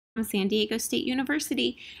From San Diego State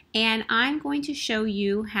University, and I'm going to show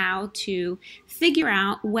you how to figure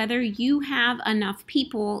out whether you have enough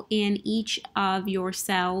people in each of your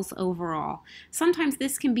cells overall. Sometimes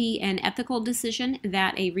this can be an ethical decision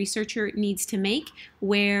that a researcher needs to make,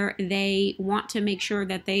 where they want to make sure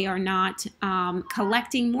that they are not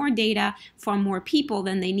collecting more data from more people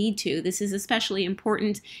than they need to. This is especially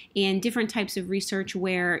important in different types of research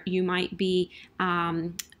where you might be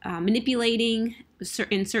manipulating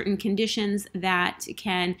in certain conditions that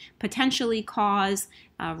can potentially cause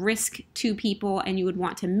risk to people, and you would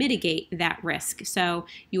want to mitigate that risk. So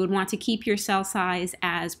you would want to keep your cell size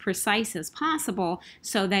as precise as possible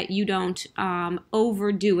so that you don't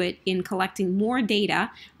overdo it in collecting more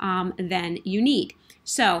data than you need.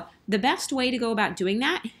 So the best way to go about doing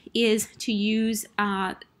that is to use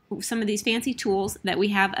some of these fancy tools that we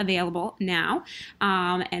have available now,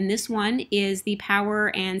 and this one is the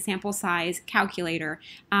power and sample size calculator.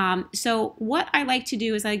 So what I like to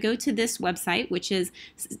do is I go to this website, which is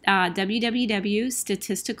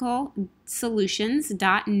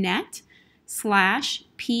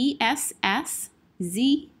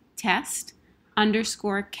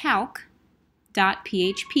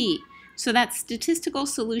So that's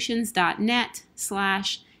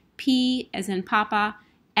statisticalsolutions.net/P as in Papa,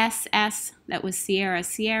 SS, that was Sierra,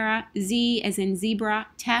 Sierra, Z as in zebra,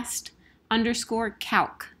 test, underscore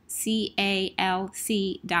calc, CALC.php.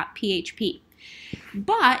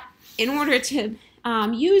 But in order to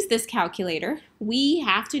use this calculator, we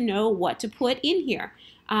have to know what to put in here.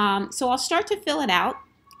 So I'll start to fill it out,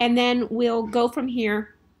 and then we'll go from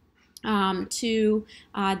here to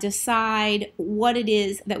decide what it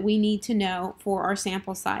is that we need to know for our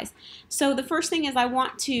sample size. So the first thing is I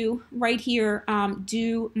want to, right here,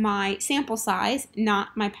 do my sample size,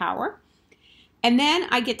 not my power. And then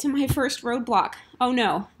I get to my first roadblock. Oh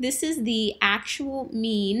no, this is the actual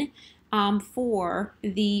mean for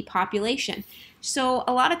the population. So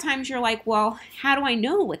a lot of times you're like, well, how do I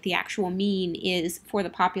know what the actual mean is for the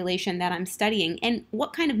population that I'm studying? And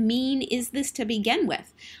what kind of mean is this to begin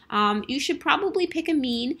with? You should probably pick a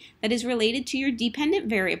mean that is related to your dependent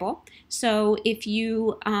variable. So if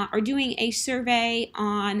you are doing a survey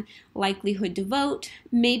on likelihood to vote,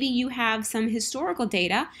 maybe you have some historical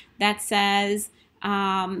data that says,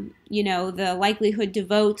 you know, the likelihood to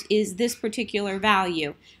vote is this particular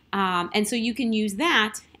value. And so you can use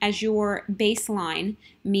that as your baseline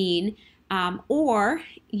mean, or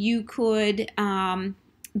you could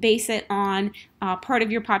base it on part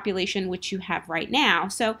of your population which you have right now.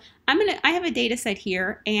 So I have a data set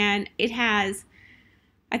here, and it has,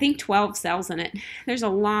 I think, 12 cells in it. There's a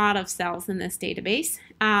lot of cells in this database.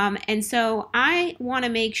 And so I want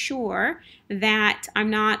to make sure that I'm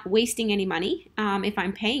not wasting any money if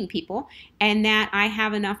I'm paying people, and that I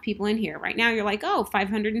have enough people in here. Right now you're like, oh,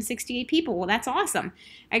 568 people. Well, that's awesome.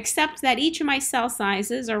 Except that each of my cell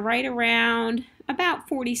sizes are right around about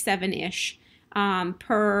 47-ish.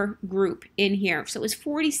 Per group in here. So is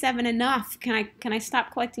 47 enough? Can I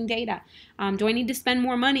stop collecting data? Do I need to spend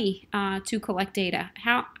more money to collect data?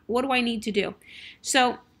 What do I need to do?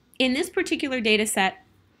 So in this particular data set,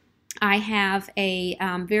 I have a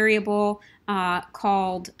variable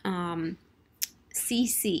called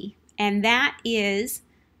CC, and that is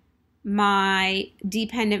my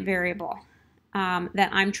dependent variable that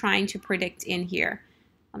I'm trying to predict in here.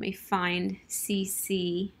 Let me find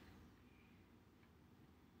CC.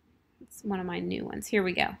 One of my new ones. Here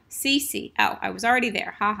we go. CC. Oh, I was already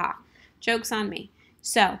there. Haha. Joke's on me.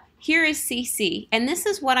 So here is CC, and this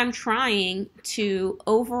is what I'm trying to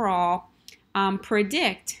overall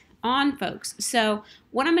predict on folks. So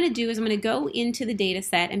what I'm going to do is I'm going to go into the data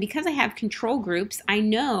set, and because I have control groups, I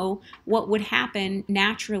know what would happen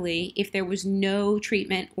naturally if there was no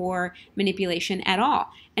treatment or manipulation at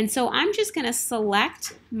all. And so I'm just going to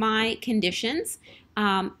select my conditions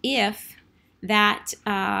if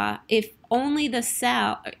only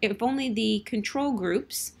the control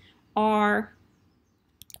groups are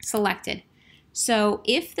selected. So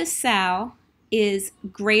if the cell is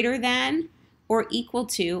greater than or equal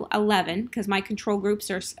to 11, because my control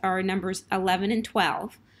groups are numbers 11 and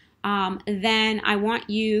 12, then I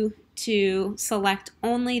want you to select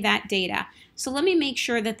only that data. So let me make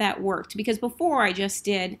sure that that worked, because before I just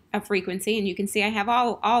did a frequency, and you can see I have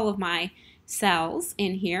all of my cells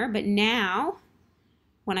in here, but now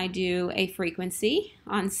when I do a frequency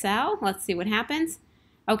on cell, let's see what happens.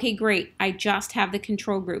 Okay, great, I just have the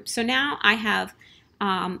control group. So now I have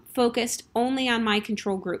focused only on my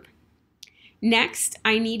control group. Next,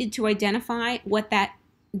 I needed to identify what that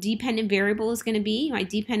dependent variable is going to be. My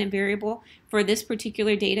dependent variable for this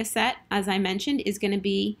particular data set, as I mentioned, is going to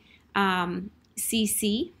be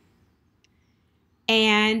CC.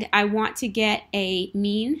 and I want to get a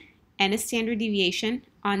mean and a standard deviation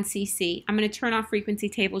on CC. I'm going to turn off frequency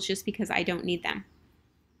tables just because I don't need them.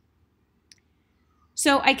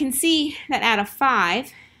 So I can see that out of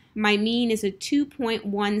 5, my mean is a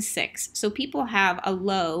 2.16. So people have a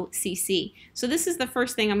low CC. So this is the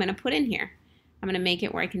first thing I'm going to put in here. I'm going to make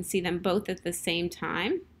it where I can see them both at the same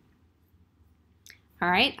time. All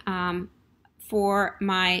right. For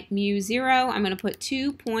my mu0, I'm going to put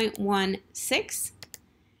 2.16.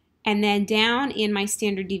 And then down in my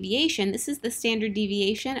standard deviation, this is the standard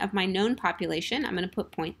deviation of my known population. I'm going to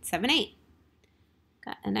put 0.78.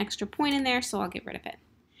 Got an extra point in there, so I'll get rid of it.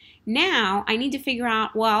 Now I need to figure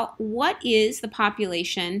out, well, what is the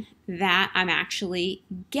population that I'm actually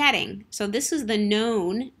getting? So this is the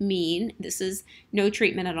known mean. This is no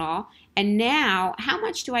treatment at all. And now, how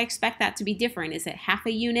much do I expect that to be different? Is it half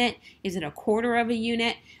a unit? Is it a quarter of a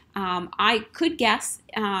unit? I could guess,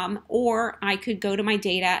 or I could go to my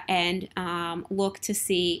data and look to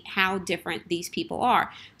see how different these people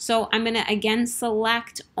are. So I'm going to again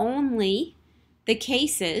select only the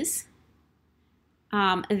cases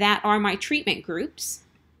that are my treatment groups.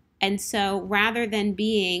 And so rather than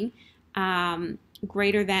being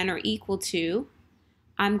greater than or equal to,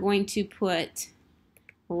 I'm going to put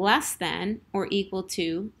less than or equal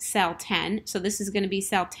to cell 10. So this is going to be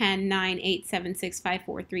cell 10, 9, 8, 7, 6, 5,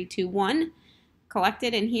 4, 3, 2, 1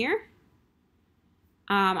 collected in here.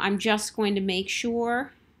 I'm just going to make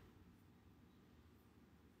sure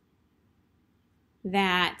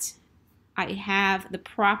that I have the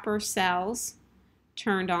proper cells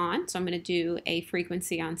turned on. So I'm going to do a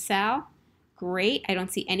frequency on cell. Great. I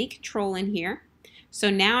don't see any control in here. So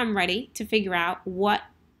now I'm ready to figure out what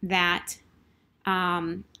that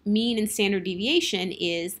mean and standard deviation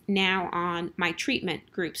is now on my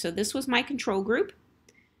treatment group. So this was my control group.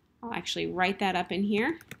 I'll actually write that up in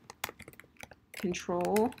here.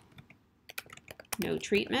 Control, no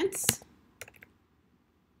treatments.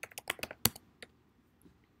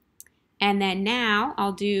 And then now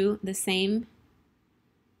I'll do the same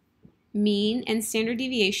mean and standard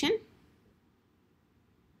deviation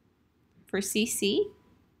for CC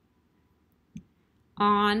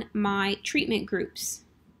on my treatment groups.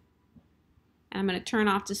 And I'm going to turn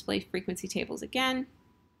off display frequency tables again.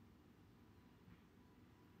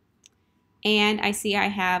 And I see I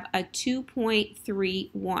have a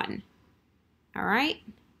 2.31. All right,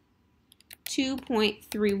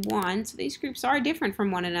 2.31. So these groups are different from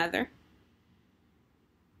one another.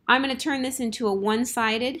 I'm going to turn this into a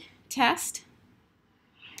one-sided test.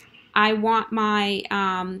 I want my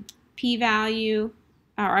p-value,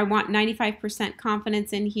 or I want 95%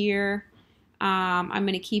 confidence in here. I'm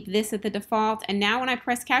going to keep this at the default. And now when I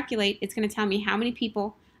press calculate, it's going to tell me how many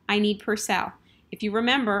people I need per cell. If you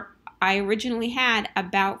remember, I originally had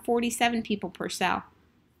about 47 people per cell.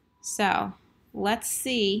 So let's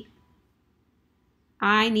see.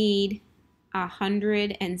 I need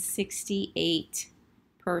 168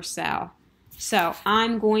 per cell. So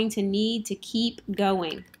I'm going to need to keep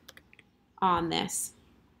going on this.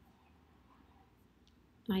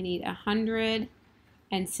 I need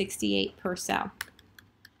 168 per cell.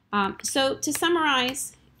 So to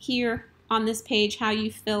summarize here on this page how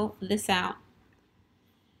you fill this out,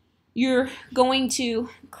 you're going to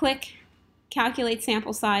click calculate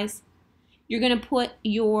sample size. You're going to put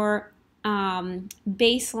your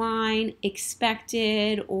baseline,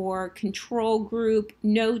 expected, or control group,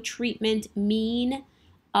 no treatment mean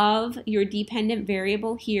of your dependent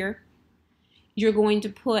variable here. You're going to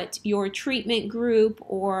put your treatment group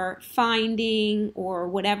or finding or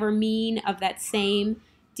whatever mean of that same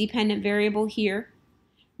dependent variable here.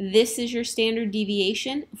 This is your standard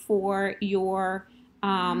deviation for your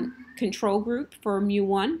control group for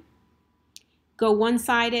mu1. Go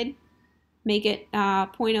one-sided, make it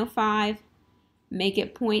 0.05, make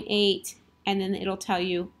it 0.8, and then it'll tell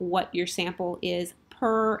you what your sample is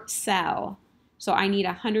per cell. So I need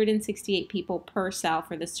 168 people per cell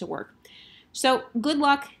for this to work. So good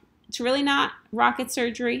luck. It's really not rocket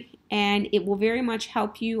surgery, and it will very much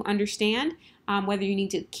help you understand whether you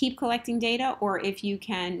need to keep collecting data or if you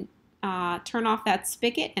can turn off that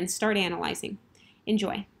spigot and start analyzing.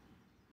 Enjoy.